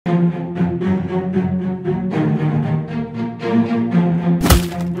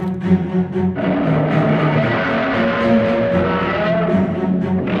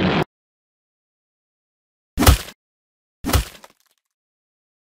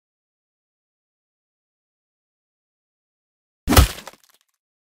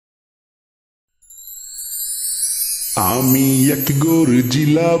আমি এক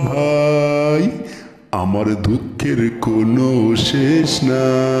গর্জিলা ভাই, আমার দুঃখের কোনো শেষ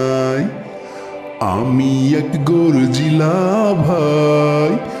নাই। আমি এক গর্জিলা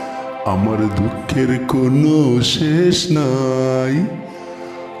ভাই, আমার দুঃখের কোনো শেষ নাই।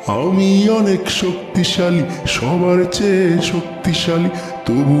 আমি অনেক শক্তিশালী, সবার চেয়ে শক্তিশালী,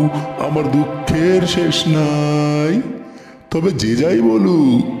 তবু আমার দুঃখের শেষ নাই। তবে যে যাই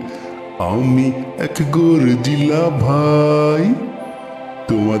বলুক, আমি এক গর্জিলা ভাই,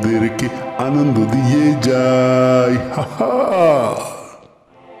 তোমাদেরকে আনন্দ দিয়ে যাই।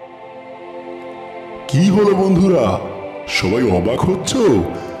 কি হলো বন্ধুরা, সবাই অবাক হচ্ছ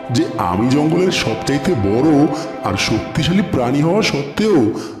যে আমি জঙ্গলের সবচাইতে বড় আর শক্তিশালী প্রাণী হওয়া সত্ত্বেও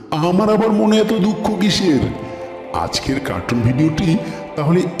আমার আবার মনে এত দুঃখ কিসের? আজকের কার্টুন ভিডিওটি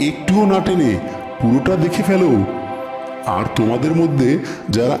তাহলে একটুও না টেনে পুরোটা দেখে ফেলো। আর তোমাদের মধ্যে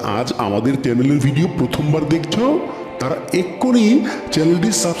যারা আজ আমাদের চ্যানেলের ভিডিও প্রথমবার দেখছো, তারা এক্ষুনি চ্যানেলটি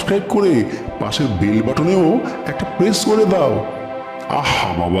সাবস্ক্রাইব করে পাশের বেল বাটনেও একটা প্রেস করে দাও। আহা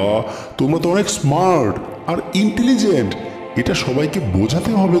বাবা, তোমরা তো অনেক স্মার্ট আর ইন্টেলিজেন্ট, এটা সবাইকে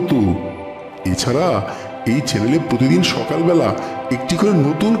বোঝাতে হবে তো। এছাড়া এই চ্যানেলে প্রতিদিন সকালবেলা একটি করে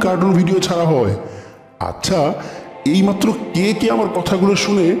নতুন কার্টুন ভিডিও ছাড়া হয়। আচ্ছা, এইমাত্র কে কে আমার কথাগুলো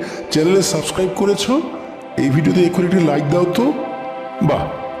শুনে চ্যানেলে সাবস্ক্রাইব করেছো? এই ভিডিওতে এখন একটি লাইক দাও তো। বাহ,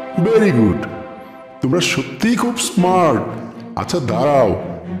 ভেরি গুড, তোমরা সত্যিই খুব স্মার্ট। আচ্ছা দাঁড়াও,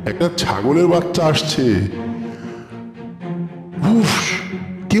 একটা ছাগলের বাচ্চা আসছে। উফ,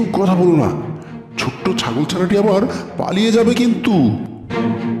 কেউ কথা বলো না, ছোট্ট ছাগল ছানাটি আবার পালিয়ে যাবে কিন্তু।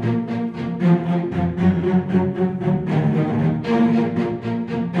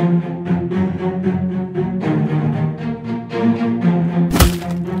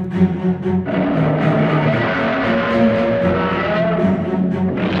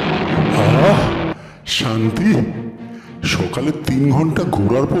 শান্তি। সকালে 3 ঘন্টা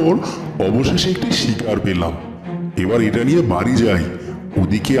ঘোরার পর অবশেষে একটি শিকার পেলাম। এবার এটা নিয়ে বাড়ি যাই।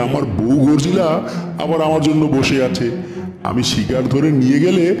 ওদিকে আমার বউ গর্জিলা আবার আমার জন্য বসে আছে। আমি শিকার ধরে নিয়ে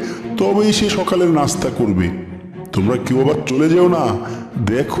গেলে তবেই সে সকালের নাস্তা করবে। তোমরা কেউ আবার চলে যেও না,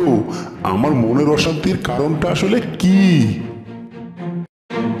 দেখো আমার মনের অশান্তির কারণটা আসলে কি।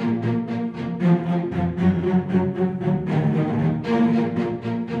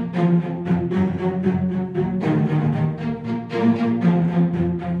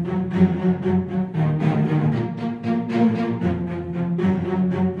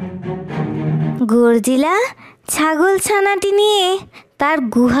 গর্জিলা ছাগল ছানাটি নিয়ে তার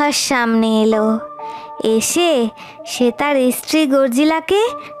গুহার সামনে এলো। এসে সে তার স্ত্রী গর্জিলাকে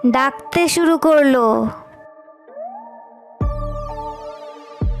ডাকতে শুরু করলো।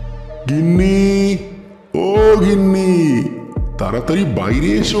 গিন্নি, ও গিন্নি, তাড়াতাড়ি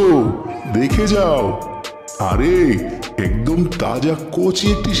বাইরে এসো, দেখে যাও। আরে একদম তাজা কচি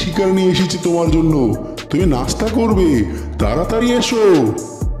একটি শিকার নিয়ে এসেছি তোমার জন্য, তুমি নাস্তা করবে, তাড়াতাড়ি এসো।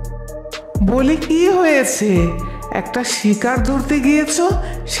 বলি কি হয়েছে? একটা শিকার ধরতে গিয়েছো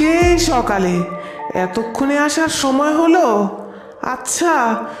সেই সকালে, এতক্ষণে আসার সময় হলো? আচ্ছা,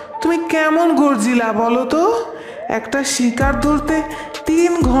 তুমি কেমন গর্জিলা বলো তো? একটা শিকার ধরতে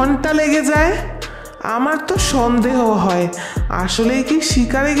 3 ঘন্টা লেগে যায়। আমার তো সন্দেহ হয়, আসলেই কি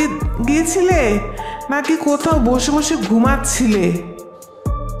শিকারে গিয়েছিলে নাকি কোথাও বসে বসে ঘুমাচ্ছিলে?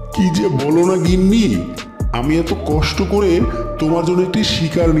 কি যে বলো না গিন্নি, আমি এত কষ্ট করে তোমার জন্য একটি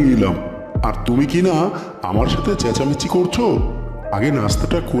শিকার নিয়ে এলাম, আর তুমি কি না আমার সাথে চেঁচামেচি করছো? আগে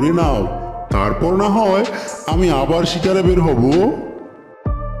নাস্তাটা করে নাও, তারপর না হয় আমি আবার শিকারে বের হব।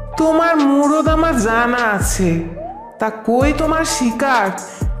 তোমার মুরদ আমার জানা আছে, তা কই তোমার শিকার?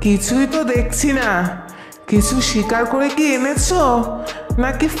 কিছুই তো দেখছি না। কিছু শিকার করে কি এনেছো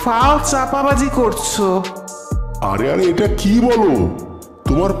নাকি ফাও চাপাবাজি করছো? আরে আরে, এটা কি বলো?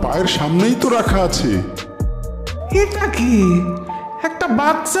 তোমার পায়ের সামনেই তো রাখা আছে। এটা কি? একটা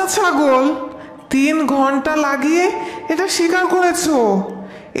বাচ্চা ছাগল? 3 ঘন্টা লাগিয়ে এটা শিকার করেছো?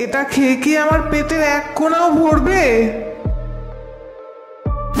 এটা খেয়ে কি আমার পেটের 1 কোণাও ভরবে?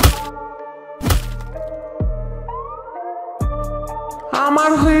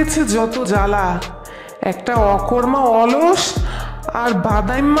 আমার হয়েছে যত জ্বালা। একটা অকর্মা অলস আর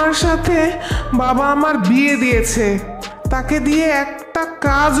বাদাইম্মার সাথে বাবা আমার বিয়ে দিয়েছে। তাকে দিয়ে একটা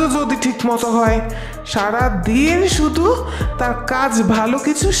কাজও যদি ঠিক মতো হয়, সারা দিন শুধু তার কাজ ভালো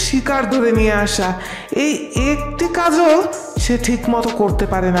কিছু শিকার ধরে নিয়ে আসা, এই একটি কাজও সে ঠিক মতো করতে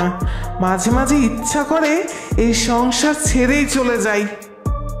পারে না। মাঝে মাঝে ইচ্ছা করে এই সংসার ছেড়েই চলে যাই।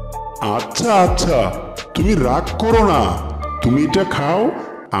 আচ্ছা আচ্ছা, তুমি রাগ করো না, তুমি এটা খাও,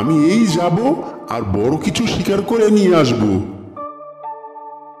 আমি এই যাব আর বড় কিছু শিকার করে নিয়ে আসবো।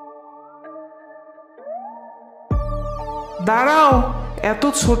 দাঁড়াও, এত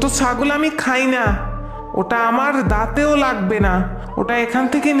ছোট ছাগল আমি খাই না। ওটা আমার দাঁতেও লাগবে না, ওটা এখান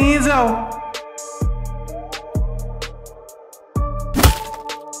থেকে নিয়ে যাও।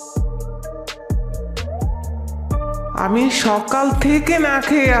 আমি সকাল থেকে না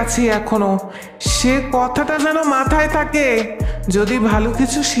খেয়ে আছি এখনো, সে কথাটা যেন মাথায় থাকে। যদি ভালো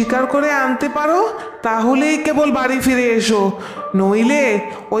কিছু শিকার করে আনতে পারো তাহলেই কেবল বাড়ি ফিরে এসো, নইলে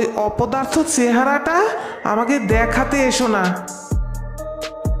ওই অপদার্থ চেহারাটা আমাকে দেখাতে এসো না।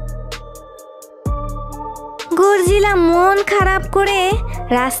 গর্জিলা মন খারাপ করে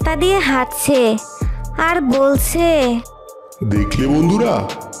রাস্তা দিয়ে হাঁটছে আর বলছে, দেখলে বন্ধুরা,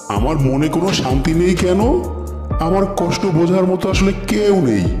 আমার মনে কোনো শান্তি নেই কেন? আমার কষ্ট বোঝার মতো আসলে কেউ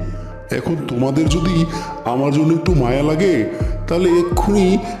নেই। এখন তোমাদের যদি আমার জন্য একটু মায়া লাগে তাহলে এক্ষুনি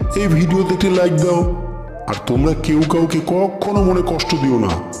এই ভিডিওতে একটি লাইক দাও। আর তোমরা কেউ কাউকে কখনো মনে কষ্ট দিও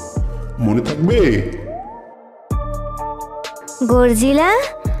না, মনে থাকবে? গর্জিলা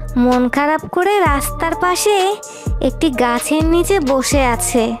মন খারাপ করে রাস্তার পাশে একটি গাছের নিচে বসে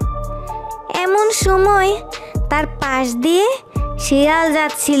আছে। এমন সময় তার পাশ দিয়ে শিয়াল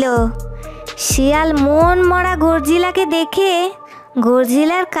যাচ্ছিল। শিয়াল মন মরা গর্জিলাকে দেখে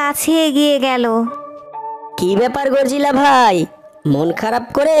গর্জিলার কাছে এগিয়ে গেল। কি ব্যাপার গর্জিলা ভাই, মন খারাপ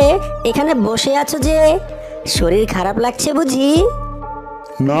করে এখানে বসে আছো যে? শরীর খারাপ লাগছে বুঝি?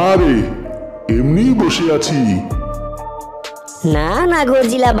 না রে, এমনি বসে আছি। না না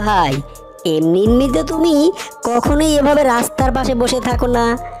গর্জিলা ভাই, এমনিতে তুমি কখনোই এভাবে রাস্তার পাশে বসে থাকো না।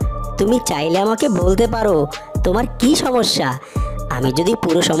 তুমি চাইলে আমাকে বলতে পারো তোমার কি সমস্যা। আমি যদি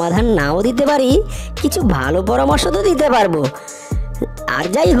পুরো সমাধান নাও দিতে পারি, কিছু ভালো পরামর্শ তো দিতে পারবো। আর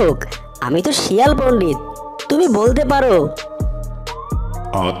যাই হোক, আমি তো শিয়াল পণ্ডিত, তুমি বলতে পারো।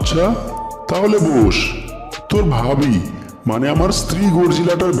 আচ্ছা, তাহলে বস। তোর ভাবি মানে আমার স্ত্রী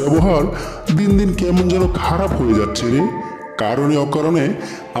গর্জিলাটার ব্যবহার দিন দিন কেমন যেন খারাপ হয়ে যাচ্ছে রে। কারণে অকারণে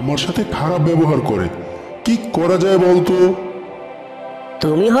আমার সাথে খারাপ ব্যবহার করে। কি করা যায় বলতো?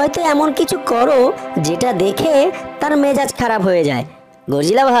 তুমি হয়তো এমন কিছু করো যেটা দেখে তার মেজাজ খারাপ হয়ে যায়।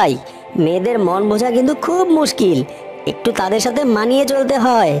 গর্জিলা ভাই, মেয়েদের মন বোঝা কিন্তু খুব মুশকিল, একটু তাদের সাথে মানিয়ে চলতে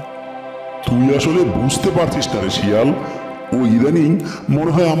হয়। তুই আসলে বুঝতে পারছিস না রে শিয়াল। ও ইদানিং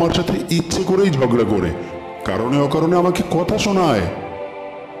মনে হয় আমার সাথে ইচ্ছে করেই ঝগড়া করে, কারণে অকারণে আমাকে কথা শোনায়।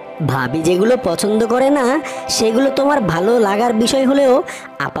 ভাবি যেগুলো পছন্দ করে না সেগুলো তোমার ভালো লাগার বিষয় হলেও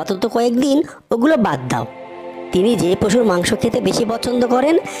আপাতত কয়েকদিন ওগুলো বাদ দাও। তিনি যে পশুর মাংস খেতে বেশি পছন্দ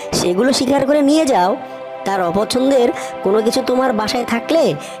করেন সেগুলো শিকার করে নিয়ে যাও। তার অপছন্দের কোনো কিছু তোমার বাসায় থাকলে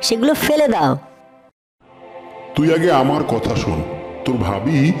সেগুলো ফেলে দাও। তুই আগে আমার কথা শোন। তোর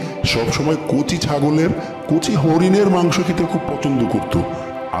ভাবি সবসময় কচি ছাগলের, কচি হরিণের মাংস খেতে খুব পছন্দ করত।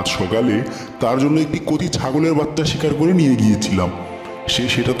 আজ সকালে তার জন্য একটি কচি ছাগলের বাচ্চা শিকার করে নিয়ে গিয়েছিলাম। সে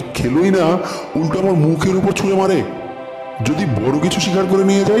সেটা তো খেলোই না, উল্টো আমার মুখের উপর ছুঁড়ে মারে। যদি বড় কিছু শিকার করে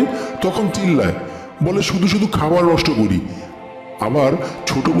নিয়ে যাই তখন চিল্লায়, বলে শুধু শুধু খাবার নষ্ট করি। আবার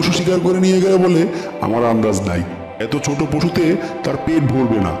ছোট পশু শিকার করে নিয়ে গেলে বলে আমার আন্দাজ নাই, এত ছোট পশুতে তার পেট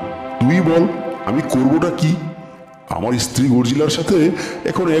ভরবে না। তুই বল আমি করবোটা কি? আমার স্ত্রী গর্জিলার সাথে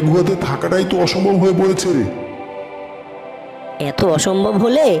এখন এক গুহাতে থাকাটাই তো অসম্ভব হয়ে পড়েছে রে। এত অসম্ভব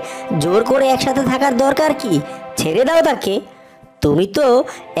হলে জোর করে একসাথে থাকার দরকার কি? ছেড়ে দাও তাকে। তুমি তো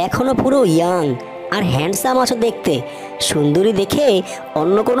এখনো পুরো ইয়াং আর হ্যান্ডসাম আছো দেখতে। সুন্দরী দেখে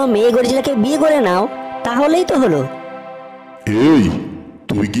অন্য কোনো মেয়ে গর্জিলাকে বিয়ে করে নাও, তাহলেই তো হলো। এই,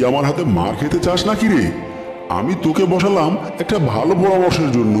 তুই কি আমার হাতে মার খেতে চাস নাকি রে? আমি তোকে বসালাম একটা ভালো পরামর্শের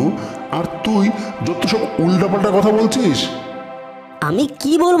জন্য, আর তুই যত সব উল্টাপাল্টা কথা বলছিস। আমি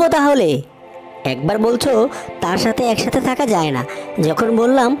কি বলবো তাহলে? একবার বলছো তার সাথে একসাথে থাকা যায় না, যখন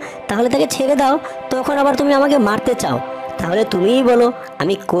বললাম তাহলে তাকে ছেড়ে দাও তখন আবার তুমি আমাকে মারতে চাও। তাহলে তুমিই বলো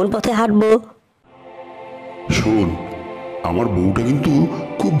আমি কোন পথে হাঁটবো? শোন, আমার বউটা কিন্তু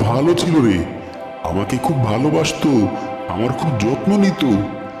খুব ভালো ছিল রে। আমাকে খুব ভালোবাসতো, আমার খুব যত্ন নিত।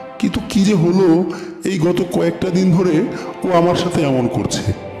 কিন্তু কি যে হলো, এই গত কয়েকটা দিন ধরে ও আমার সাথে এমন করছে।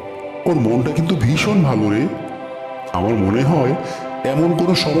 ওর মনটা কিন্তু ভীষণ ভালো রে। আমার মনে হয় এমন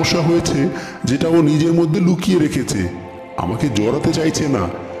কোনো সমস্যা হয়েছে যেটা ও নিজের মধ্যে লুকিয়ে রেখেছে, আমাকে জড়াতে চাইছে না।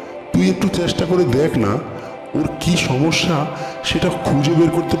 তুই একটু চেষ্টা করে দেখ না, ওর কি সমস্যা সেটা খুঁজে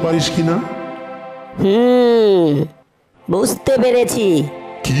বের করতে পারিস কিনা। বুঝতে পেরেছি।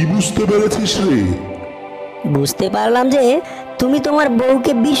 কি বুঝতে পেরেছিস রে? বুঝতে পারলাম যে তুমি তোমার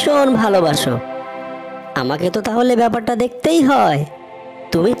বউকে ভীষণ ভালোবাসো। আমাকে তো তাহলে ব্যাপারটা দেখতেই হয়।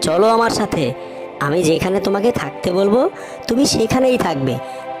 তুমি চলো আমার সাথে, আমি যেখানে তোমাকে থাকতে বলবো তুমি সেখানেই থাকবে।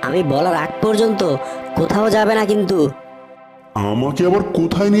 আমি বলার আগ পর্যন্ত কোথাও যাবে না কিন্তু। আমাকে আবার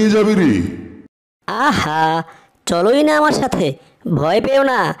কোথায় নিয়ে যাবে রে? আহা, চলোই না আমার সাথে, ভয় পেও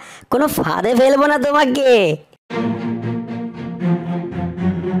না, কোনো ফাঁদে ফেলবো না তোমাকে।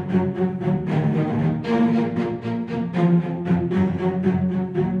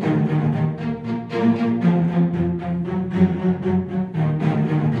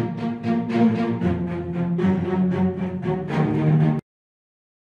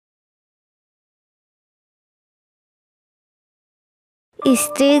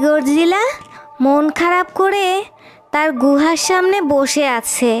 স্ত্রী গর্জিলা মন খারাপ করে তার গুহার সামনে বসে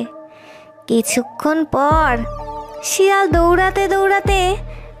আছে। কিছুক্ষণ পর শিয়াল দৌড়াতে দৌড়াতে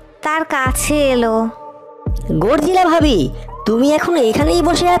তার কাছে এলো। গর্জিলা ভাবি, তুমি এখনো এখানেই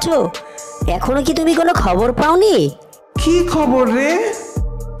বসে আছো? এখনো কি তুমি কোনো খবর পাওনি? কি খবর রে?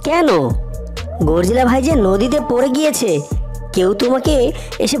 কেন? গর্জিলা ভাই যে নদীতে পড়ে গিয়েছে, কেউ তোমাকে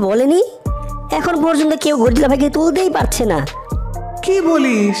এসে বলেনি? এখন পর্যন্ত কেউ গর্জিলা ভাইকে তুলতেই পারছে না। কি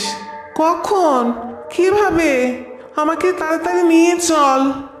বলিস? কখন? কিভাবে? আমাকে তাড়াতাড়ি নিয়ে চল।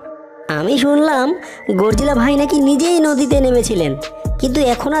 আমি শুনলাম গর্জিলা ভাই নাকি নিজেই নদীতে নেমেছিলেন, কিন্তু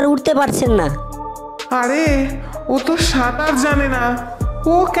এখন আর উঠতে পারছেন না। আরে, ও তো সাঁতার জানে না,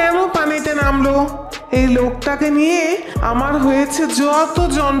 ও কেন পানিতে নামলো? এই লোকটাকে নিয়ে আমার হয়েছে যত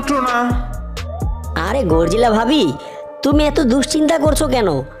যন্ত্রণা। আরে গর্জিলা ভাবি, তুমি এত দুশ্চিন্তা করছো কেন?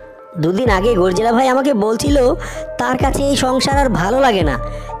 দুদিন আগে গর্জিলা ভাই আমাকে বলছিল তার কাছে এই সংসার আর ভালো লাগে না।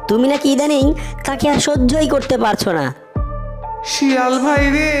 তুমি নাকি ইদানিং তাকে আর সহ্যই করতে পারছো না। শিয়াল ভাই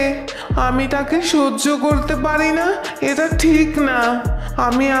রে, আমি তাকে সহ্য করতে পারি না এটা ঠিক না।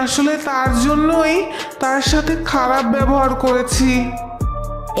 আমি আসলে তার জন্যই তার সাথে খারাপ ব্যবহার করেছি।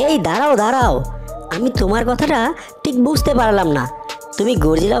 এই দাঁড়াও দাঁড়াও, আমি তোমার কথাটা ঠিক বুঝতে পারলাম না। তুমি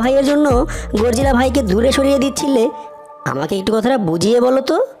গর্জিলা ভাইয়ের জন্য গর্জিলা ভাইকে দূরে সরিয়ে দিচ্ছিলে, আমাকে একটু কথাটা বুঝিয়ে বলো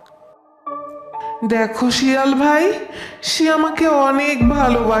তো। দেখো শিয়াল ভাই, সে আমাকে অনেক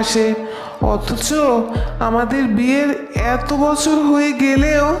ভালোবাসে, অথচ আমাদের বিয়ের এত বছর হয়ে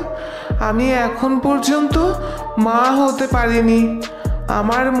গেলেও আমি এখন পর্যন্ত মা হতে পারিনি।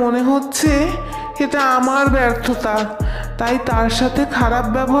 আমার মনে হচ্ছে এটা আমার ব্যর্থতা, তাই তার সাথে খারাপ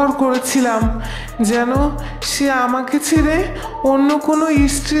ব্যবহার করেছিলাম, যেন সে আমাকে ছেড়ে অন্য কোনো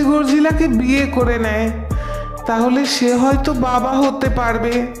স্ত্রী গর্জিলাকে বিয়ে করে নেয়, তাহলে সে হয়তো বাবা হতে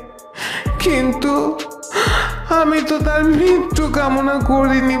পারবে। কিন্তু আমি তো তার মৃত্যু কামনা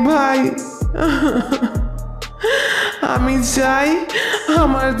করিনি ভাই। আমি চাই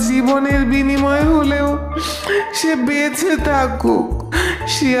আমার জীবনের বিনিময়ে হলেও সে বেঁচে থাকুক।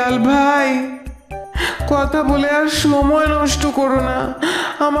 শিয়াল ভাই, কথা বলে আর সময় নষ্ট করো না,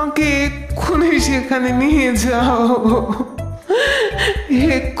 আমাকে এক্ষুনি সেখানে নিয়ে যাও,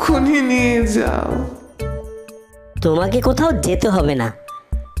 এক্ষুনি নিয়ে যাও। তোমাকে কোথাও যেতে হবে না।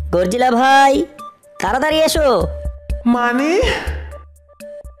 গর্জিলা ভাই, তাড়াতাড়ি এসো। মানে?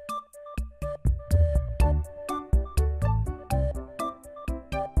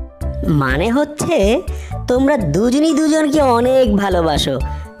 মানে হচ্ছে তোমরা দুজনই দুজনকে অনেক ভালোবাসো,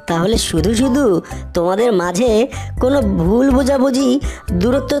 তাহলে শুধু শুধু তোমাদের মাঝে কোনো ভুল বোঝাবুঝি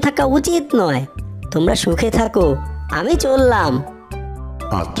দূরত্ব থাকা উচিত নয়। তোমরা সুখে থাকো, আমি চললাম।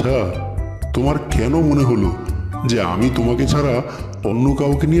 আচ্ছা, তোমার কেন মনে হলো যে আমি তোমাকে ছাড়া অন্য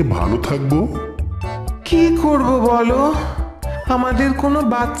কাউকে নিয়ে ভালো থাকবো? কি করব বলো? আমাদের কোনো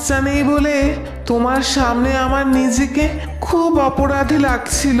বাচ্চা নেই বলে তোমার সামনে আমার নিজেকে খুব অপরাধী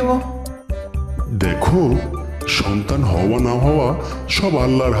লাগছিল। দেখো, সন্তান হওয়া না হওয়া সব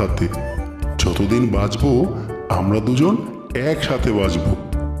আল্লাহর হাতে। যতদিন বাঁচবো আমরা দুজন একসাথে বাঁচবো।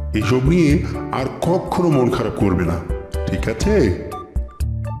 এসব নিয়ে আর কখনো মন খারাপ করবে না, ঠিক আছে?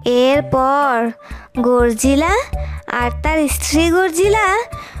 এরপর গর্জিলা আর তার স্ত্রী গর্জিলা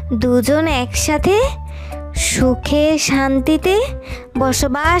দুজন একসাথে সুখে শান্তিতে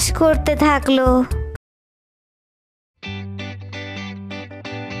বসবাস করতে থাকলো।